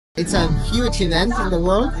It's a huge event in the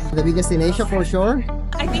world, the biggest in Asia for sure.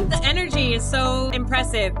 I think the energy is so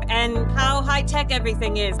impressive and how high-tech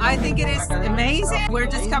everything is. I think it is amazing. We're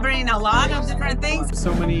discovering a lot of different things.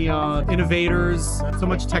 So many innovators, so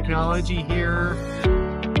much technology here.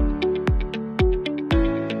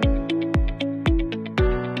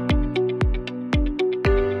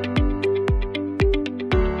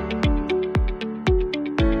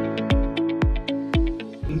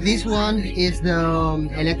 This one is the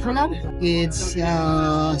Electrolab. It's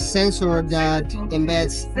a sensor that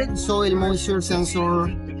embeds soil moisture sensor,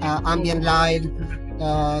 ambient light,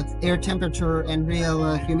 air temperature, and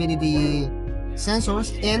real humidity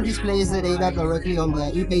sensors, and displays the data directly on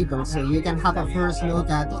the e-paper, so you can have a first look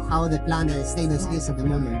at how the plant status is at the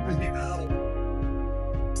moment.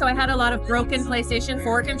 So I had a lot of broken PlayStation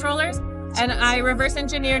 4 controllers, and I reverse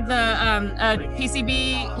engineered the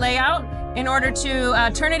PCB layout in order to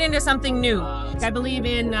turn it into something new. I believe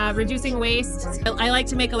in reducing waste. I like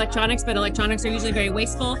to make electronics, but electronics are usually very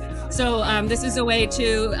wasteful. So this is a way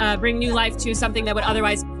to bring new life to something that would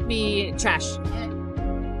otherwise be trash.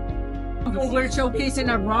 We're showcasing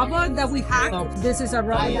a robot that we hacked. This is a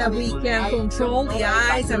robot that we can control the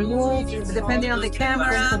eyes and move depending on the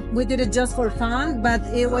camera. We did it just for fun, but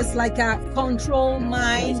it was like a control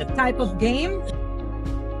mind type of game.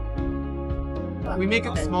 We make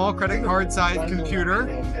a small credit card sized computer,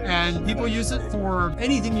 and people use it for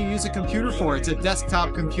anything you use a computer for. It's a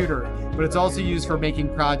desktop computer, but it's also used for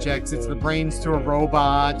making projects. It's the brains to a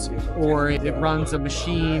robot, or it runs a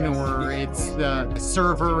machine, or it's the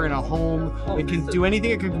server in a home. It can do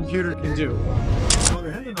anything a computer can do.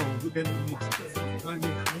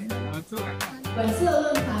 本次的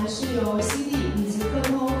论坛是由西地以及科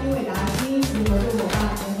通英伟达精英及合作伙伴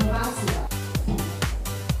联合发起的。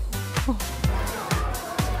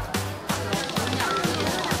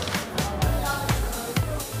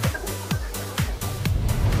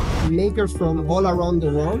 Makers from all around the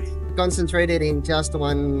world concentrated in just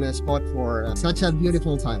one spot for such a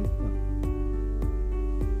beautiful time.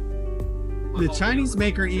 The Chinese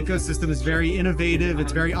maker ecosystem is very innovative,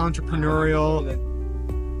 it's very entrepreneurial.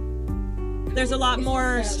 There's a lot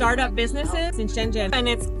more startup businesses in Shenzhen, and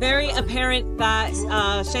it's very apparent that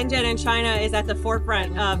Shenzhen and China is at the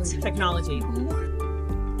forefront of technology.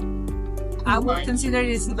 I would consider it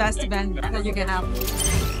is the best event that you can have.